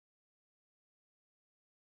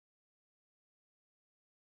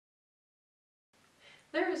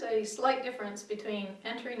There is a slight difference between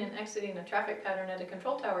entering and exiting a traffic pattern at a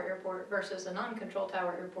control tower airport versus a non-control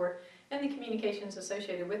tower airport and the communications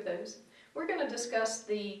associated with those. We're going to discuss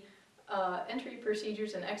the entry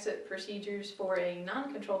procedures and exit procedures for a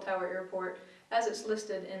non-control tower airport as it's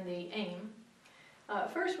listed in the AIM.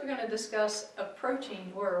 First, we're going to discuss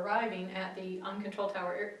approaching or arriving at the non-control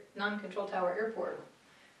tower airport.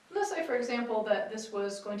 Let's say, for example, that this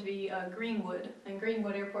was going to be Greenwood, and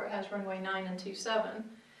Greenwood Airport has runway 9 and 27.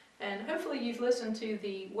 And hopefully you've listened to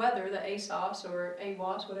the weather, the ASOS or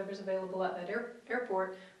AWOS, whatever's available at that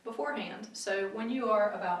airport, beforehand. So when you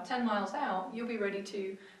are about 10 miles out, you'll be ready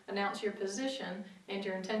to announce your position and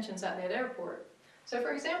your intentions at that airport. So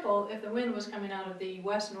for example, if the wind was coming out of the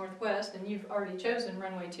west-northwest and you've already chosen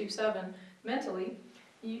runway 27 mentally,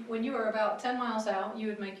 when you are about 10 miles out, you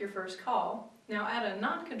would make your first call. Now at a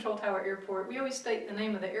non-control tower airport, we always state the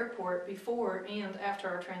name of the airport before and after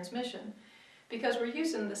our transmission because we're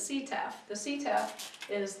using the CTAF. The CTAF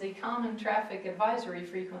is the Common Traffic Advisory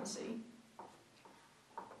Frequency.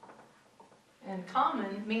 And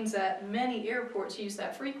common means that many airports use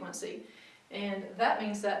that frequency. And that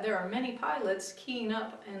means that there are many pilots keying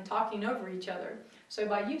up and talking over each other. So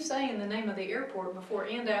by you saying the name of the airport before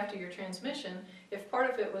and after your transmission, if part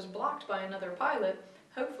of it was blocked by another pilot,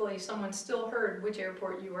 hopefully someone still heard which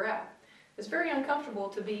airport you were at. It's very uncomfortable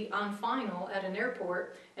to be on final at an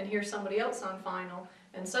airport and hear somebody else on final,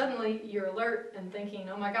 and suddenly you're alert and thinking,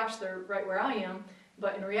 oh my gosh, they're right where I am,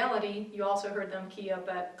 but in reality, you also heard them key up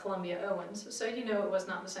at Columbia Owens, so you know it was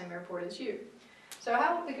not the same airport as you. So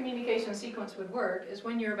how the communication sequence would work is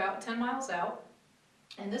when you're about 10 miles out,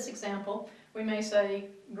 in this example, we may say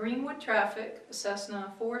Greenwood traffic,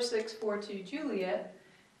 Cessna 4642 Juliet,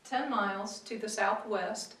 10 miles to the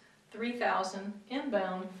southwest, 3000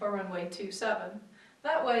 inbound for runway 27.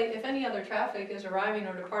 That way, if any other traffic is arriving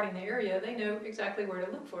or departing the area, they know exactly where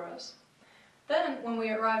to look for us. Then, when we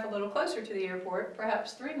arrive a little closer to the airport,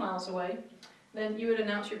 perhaps 3 miles away, then you would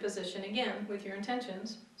announce your position again with your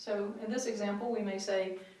intentions. So in this example, we may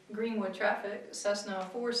say Greenwood traffic, Cessna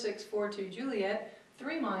 4642 Juliet,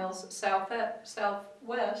 3 miles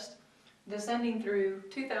southwest, descending through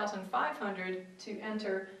 2,500 to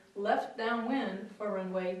enter left downwind for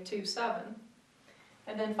runway 27.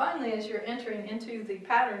 And then finally, as you're entering into the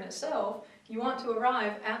pattern itself, you want to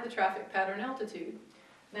arrive at the traffic pattern altitude.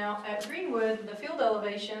 Now at Greenwood, the field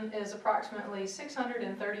elevation is approximately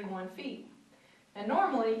 631 feet. And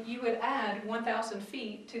normally you would add 1,000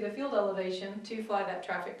 feet to the field elevation to fly that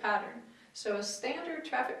traffic pattern. So a standard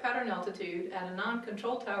traffic pattern altitude at a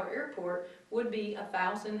non-controlled tower airport would be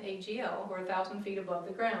 1,000 AGL, or 1,000 feet above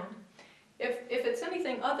the ground. If it's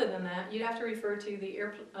anything other than that, you'd have to refer to the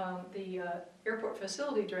airport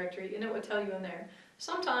facility directory, and it would tell you in there.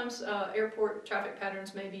 Sometimes airport traffic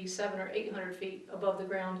patterns may be 700 or 800 feet above the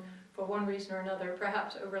ground for one reason or another,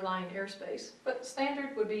 perhaps overlying airspace. But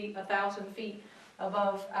standard would be 1,000 feet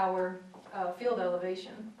above our field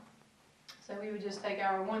elevation. So we would just take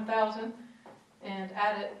our 1,000 and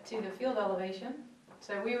add it to the field elevation.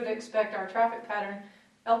 So we would expect our traffic pattern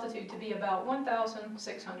altitude to be about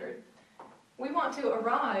 1,600. We want to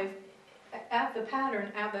arrive at the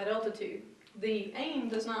pattern at that altitude. The AIM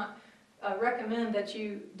does not recommend that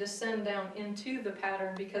you descend down into the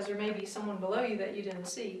pattern because there may be someone below you that you didn't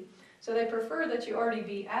see. So they prefer that you already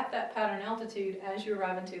be at that pattern altitude as you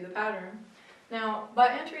arrive into the pattern. Now, by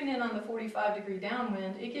entering in on the 45-degree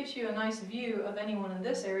downwind, it gives you a nice view of anyone in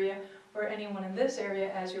this area or anyone in this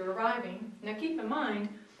area as you're arriving. Now keep in mind,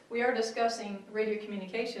 we are discussing radio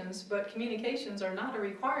communications, but communications are not a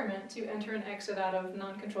requirement to enter and exit out of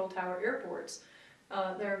non-controlled tower airports.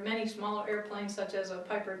 There are many smaller airplanes such as a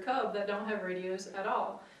Piper Cub that don't have radios at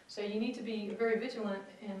all. So you need to be very vigilant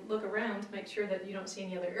and look around to make sure that you don't see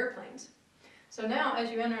any other airplanes. So now as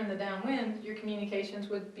you enter in the downwind, your communications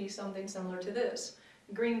would be something similar to this.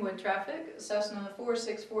 Greenwood traffic, Cessna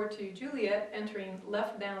 4642 Juliet entering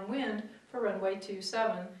left downwind for runway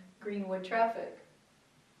 27, Greenwood traffic.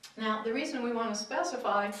 Now the reason we want to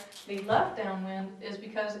specify the left downwind is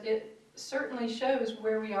because it certainly shows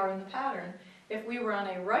where we are in the pattern. If we were on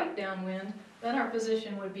a right downwind, then our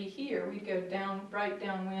position would be here. We'd go down, right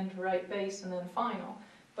downwind, right base, and then final.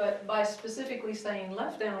 But by specifically saying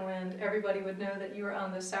left downwind, everybody would know that you are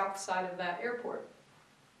on the south side of that airport.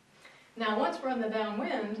 Now once we're in the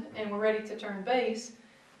downwind and we're ready to turn base,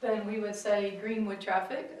 then we would say Greenwood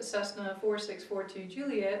traffic, Cessna 4642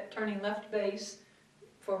 Juliet, turning left base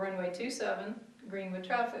for runway 27, Greenwood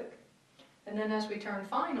traffic. And then as we turn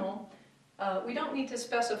final, we don't need to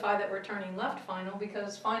specify that we're turning left final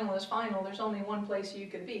because final is final. There's only one place you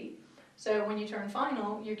could be. So when you turn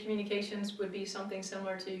final, your communications would be something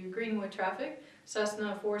similar to Greenwood traffic,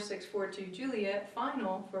 Cessna 4642 Juliet,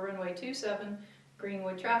 final for runway 27,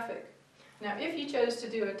 Greenwood traffic. Now if you chose to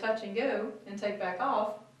do a touch and go and take back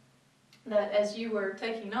off, that as you were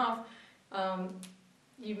taking off,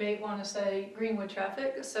 you may want to say Greenwood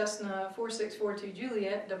traffic, Cessna 4642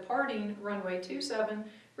 Juliet, departing runway 27,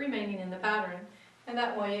 remaining in the pattern. And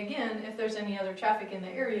that way, again, if there's any other traffic in the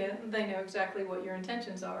area, they know exactly what your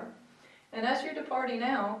intentions are. And as you're departing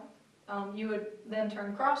out, you would then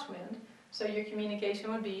turn crosswind. So your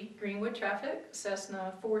communication would be Greenwood traffic,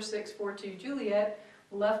 Cessna 4642 Juliet,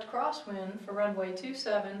 left crosswind for runway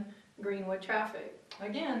 27, Greenwood traffic.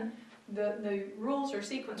 Again, the rules or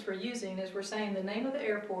sequence we're using is we're saying the name of the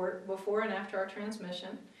airport before and after our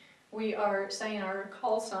transmission. We are saying our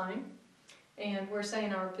call sign, and we're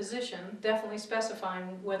saying our position, definitely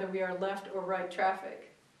specifying whether we are left or right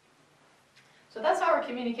traffic. So that's how our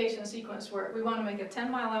communication sequence works. We want to make a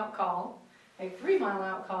 10-mile-out call, a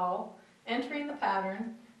 3-mile-out call, entering the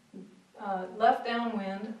pattern, left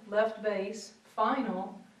downwind, left base,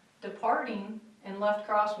 final, departing, and left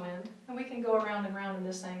crosswind, and we can go around and around in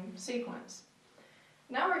the same sequence.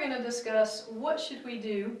 Now we're going to discuss what should we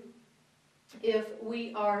do if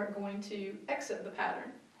we are going to exit the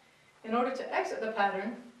pattern. In order to exit the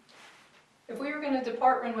pattern, if we were going to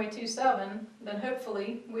depart runway 27, then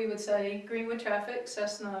hopefully we would say Greenwood traffic,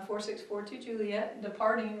 Cessna 4642 Juliet,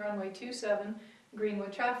 departing runway 27,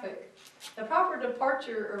 Greenwood traffic. The proper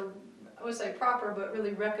departure, or I would say proper but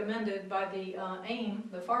really recommended by the AIM,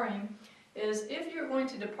 the FAR AIM, is if you're going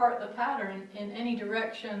to depart the pattern in any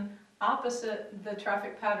direction opposite the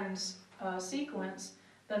traffic pattern's sequence,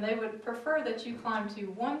 then they would prefer that you climb to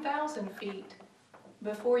 1,000 feet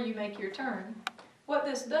before you make your turn. What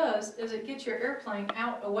this does is it gets your airplane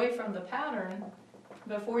out away from the pattern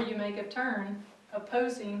before you make a turn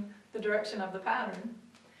opposing the direction of the pattern.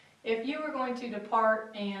 If you were going to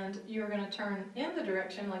depart and you were going to turn in the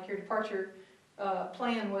direction, like your departure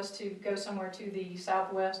plan was to go somewhere to the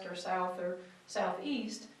southwest or south or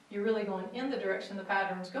southeast, you're really going in the direction the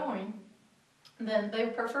pattern's going, then they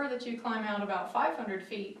prefer that you climb out about 500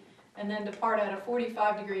 feet and then depart at a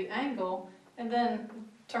 45-degree angle and then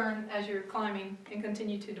turn as you're climbing and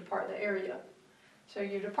continue to depart the area. So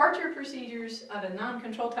your departure procedures at a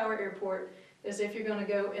non-control tower airport is if you're going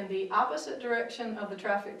to go in the opposite direction of the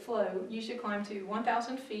traffic flow, you should climb to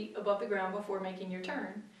 1,000 feet above the ground before making your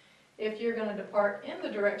turn. If you're going to depart in the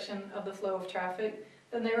direction of the flow of traffic,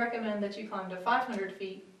 then they recommend that you climb to 500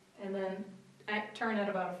 feet and then turn at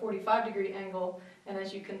about a 45-degree angle, and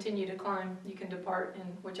as you continue to climb, you can depart in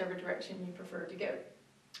whichever direction you prefer to go.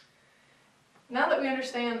 Now that we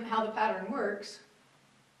understand how the pattern works,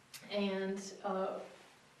 and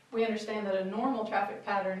we understand that a normal traffic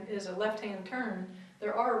pattern is a left-hand turn,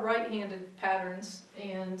 there are right-handed patterns,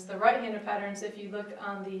 and the right-handed patterns, if you look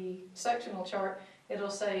on the sectional chart, it'll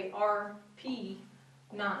say RP9,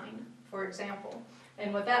 for example.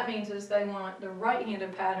 And what that means is they want the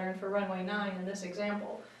right-handed pattern for runway 9 in this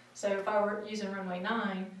example. So if I were using runway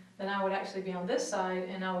 9, then I would actually be on this side,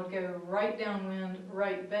 and I would go right downwind,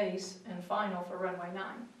 right base, and final for runway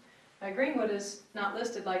 9. Now Greenwood is not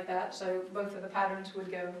listed like that, so both of the patterns would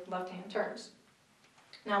go left-hand turns.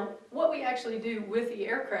 Now what we actually do with the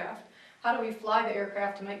aircraft, how do we fly the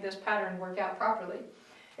aircraft to make this pattern work out properly,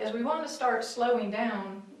 is we want to start slowing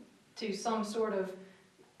down to some sort of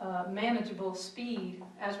manageable speed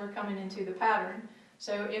as we're coming into the pattern.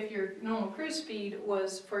 So if your normal cruise speed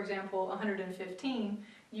was, for example, 115,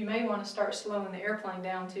 you may want to start slowing the airplane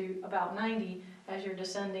down to about 90 as you're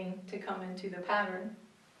descending to come into the pattern.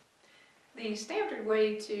 The standard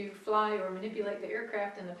way to fly or manipulate the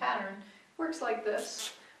aircraft in the pattern works like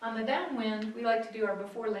this. On the downwind, we like to do our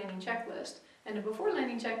before landing checklist, and a before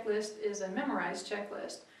landing checklist is a memorized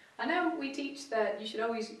checklist. I know we teach that you should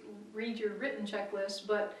always read your written checklist,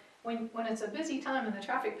 but when it's a busy time in the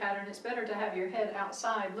traffic pattern, it's better to have your head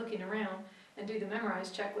outside looking around and do the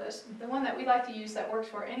memorized checklist. The one that we like to use that works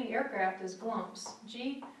for any aircraft is GLUMPS,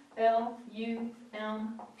 G-L-U-M-P-S.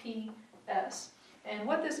 And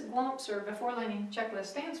what this GLUMPS, or before landing checklist,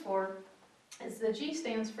 stands for is the G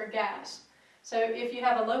stands for gas. So if you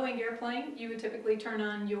have a low-wing airplane, you would typically turn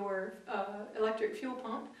on your electric fuel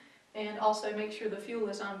pump and also make sure the fuel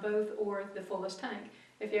is on both or the fullest tank.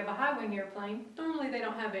 If you have a high-wing airplane, normally they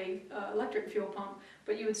don't have a electric fuel pump,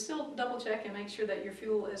 but you would still double-check and make sure that your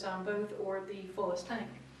fuel is on both or the fullest tank.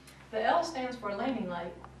 The L stands for landing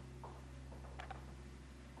light.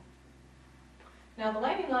 Now the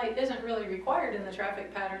landing light isn't really required in the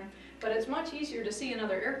traffic pattern, but it's much easier to see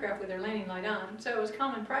another aircraft with their landing light on. So as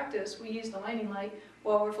common practice, we use the landing light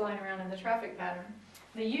while we're flying around in the traffic pattern.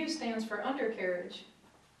 The U stands for undercarriage.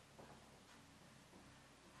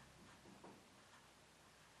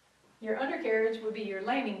 Your undercarriage would be your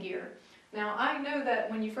landing gear. Now, I know that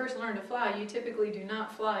when you first learn to fly, you typically do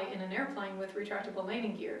not fly in an airplane with retractable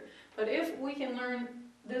landing gear. But if we can learn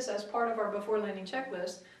this as part of our before landing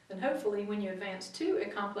checklist, then hopefully when you advance to a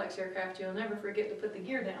complex aircraft, you'll never forget to put the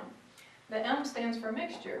gear down. The M stands for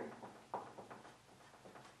mixture.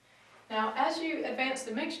 Now, as you advance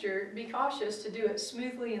the mixture, be cautious to do it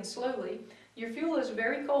smoothly and slowly. Your fuel is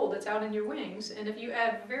very cold, it's out in your wings, and if you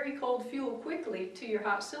add very cold fuel quickly to your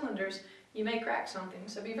hot cylinders, you may crack something.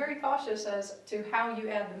 So be very cautious as to how you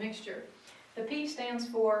add the mixture. The P stands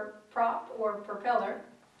for prop or propeller,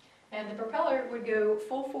 and the propeller would go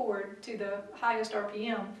full forward to the highest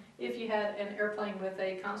RPM if you had an airplane with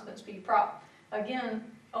a constant speed prop. Again,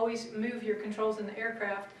 always move your controls in the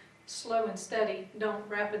aircraft slow and steady, don't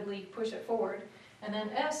rapidly push it forward. And then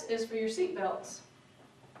S is for your seat belts.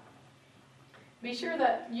 Be sure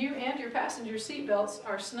that you and your passenger seat belts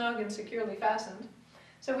are snug and securely fastened.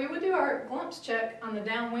 So we would do our glimpse check on the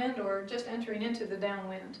downwind or just entering into the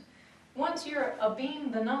downwind. Once you're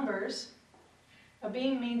abeam the numbers,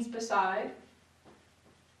 abeam means beside.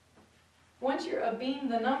 Once you're abeam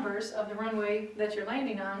the numbers of the runway that you're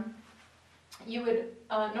landing on, you would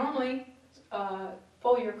normally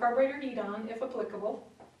pull your carburetor heat on if applicable.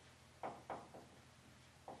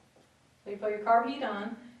 So you pull your carb heat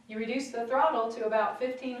on, you reduce the throttle to about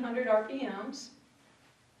 1500 RPMs,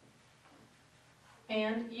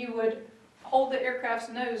 and you would hold the aircraft's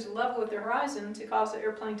nose level with the horizon to cause the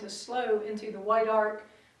airplane to slow into the white arc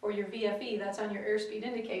or your VFE, that's on your airspeed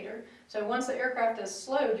indicator. So once the aircraft is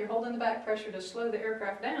slowed, you're holding the back pressure to slow the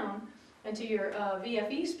aircraft down into your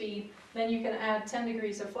VFE speed, then you can add 10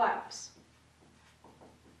 degrees of flaps.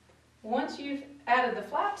 Once you've added the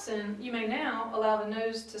flaps in, you may now allow the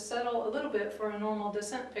nose to settle a little bit for a normal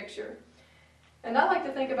descent picture. And I like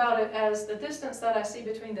to think about it as the distance that I see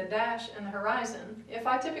between the dash and the horizon. If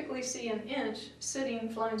I typically see an inch sitting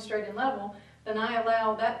flying straight and level, then I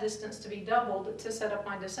allow that distance to be doubled to set up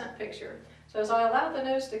my descent picture. So as I allow the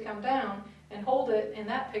nose to come down and hold it in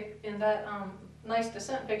that nice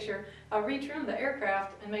descent picture, I retrim the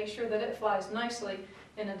aircraft and make sure that it flies nicely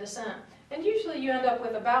in a descent. And usually you end up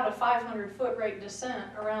with about a 500 foot rate descent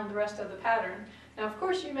around the rest of the pattern. Now of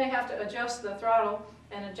course you may have to adjust the throttle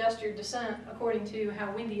and adjust your descent according to how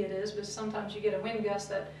windy it is, but sometimes you get a wind gust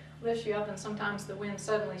that lifts you up and sometimes the wind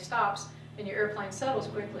suddenly stops and your airplane settles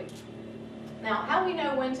quickly. Now how we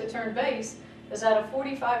know when to turn base is at a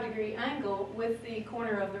 45-degree angle with the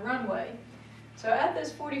corner of the runway. So at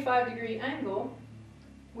this 45-degree angle,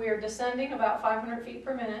 we are descending about 500 feet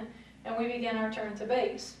per minute and we begin our turn to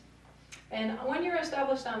base. And when you're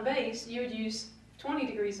established on base, you would use 20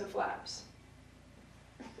 degrees of flaps.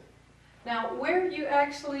 Now, where you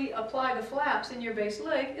actually apply the flaps in your base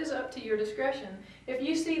leg is up to your discretion. If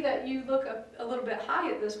you see that you look a little bit high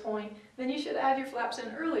at this point, then you should add your flaps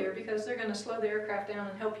in earlier because they're going to slow the aircraft down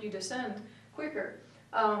and help you descend quicker.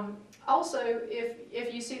 Also,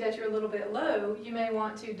 if you see that you're a little bit low, you may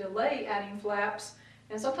want to delay adding flaps,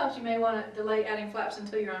 and sometimes you may want to delay adding flaps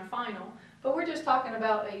until you're on final. But we're just talking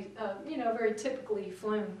about a very typically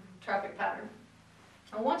flown traffic pattern.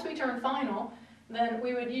 And once we turn final, then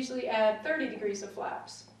we would usually add 30 degrees of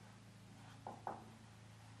flaps.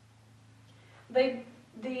 The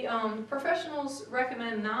professionals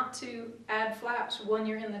recommend not to add flaps when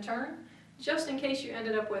you're in the turn, just in case you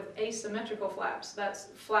ended up with asymmetrical flaps. That's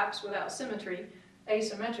flaps without symmetry.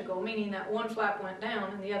 Asymmetrical, meaning that one flap went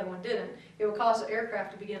down and the other one didn't. It will cause the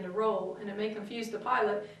aircraft to begin to roll, and it may confuse the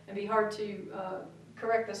pilot and be hard to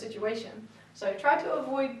correct the situation. So try to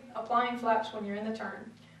avoid applying flaps when you're in the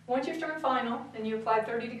turn. Once you've turned final and you applied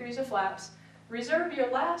 30 degrees of flaps, reserve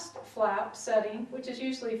your last flap setting, which is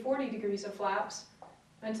usually 40 degrees of flaps,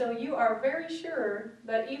 until you are very sure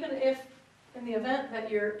that even if in the event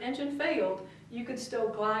that your engine failed, you could still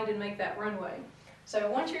glide and make that runway. So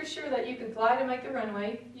once you're sure that you could glide and make the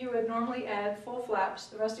runway, you would normally add full flaps,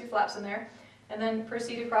 the rest of your flaps in there, and then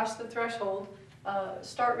proceed across the threshold.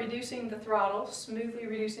 Start reducing the throttle, smoothly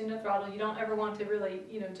reducing the throttle. You don't ever want to really,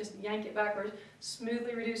 just yank it backwards.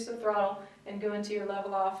 Smoothly reduce the throttle and go into your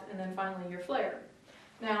level off, and then finally your flare.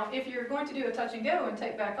 Now, if you're going to do a touch and go and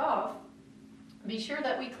take back off, be sure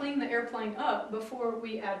that we clean the airplane up before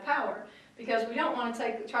we add power, because we don't want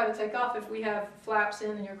to try to take off if we have flaps in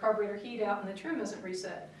and your carburetor heat out and the trim isn't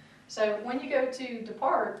reset. So when you go to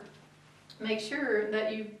depart, make sure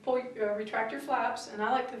that you retract your flaps, and I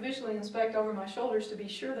like to visually inspect over my shoulders to be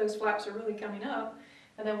sure those flaps are really coming up,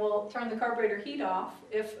 and then we'll turn the carburetor heat off,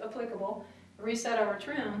 if applicable, reset our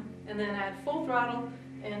trim, and then add full throttle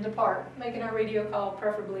and depart, making our radio call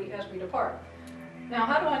preferably as we depart. Now,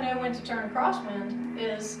 how do I know when to turn crosswind?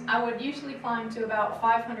 Is I would usually climb to about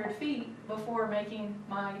 500 feet before making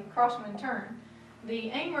my crosswind turn. The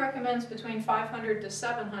AIM recommends between 500 to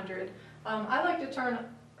 700. I like to turn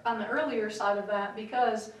on the earlier side of that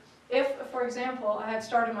because if, for example, I had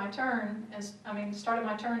started my turn, to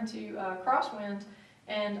crosswind,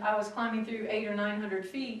 and I was climbing through 800 or 900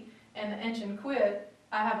 feet, and the engine quit,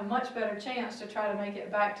 I have a much better chance to try to make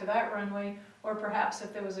it back to that runway, or perhaps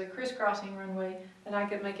if there was a crisscrossing runway, then I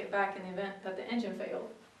could make it back in the event that the engine failed.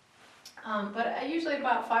 But usually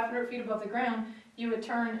about 500 feet above the ground, you would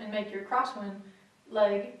turn and make your crosswind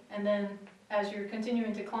leg, and then as you're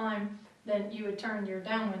continuing to climb, then you would turn your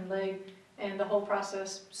downwind leg, and the whole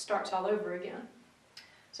process starts all over again.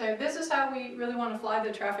 So this is how we really want to fly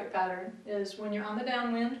the traffic pattern, is when you're on the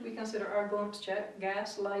downwind, we consider our glimpse check: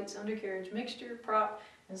 gas, lights, undercarriage, mixture, prop,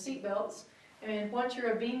 and seat belts. And once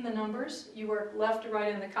you're abeam the numbers, you work left to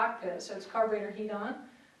right in the cockpit. So it's carburetor heat on,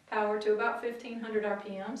 power to about 1500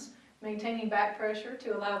 RPMs, maintaining back pressure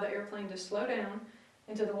to allow the airplane to slow down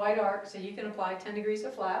into the white arc so you can apply 10 degrees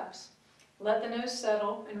of flaps. Let the nose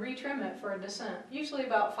settle and retrim it for a descent, usually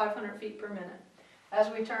about 500 feet per minute. As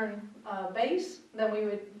we turn base, then we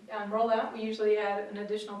would roll out. We usually add an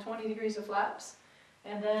additional 20 degrees of flaps.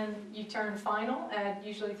 And then you turn final, add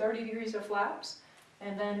usually 30 degrees of flaps.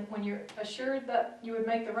 And then when you're assured that you would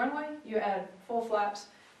make the runway, you add full flaps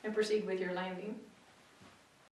and proceed with your landing.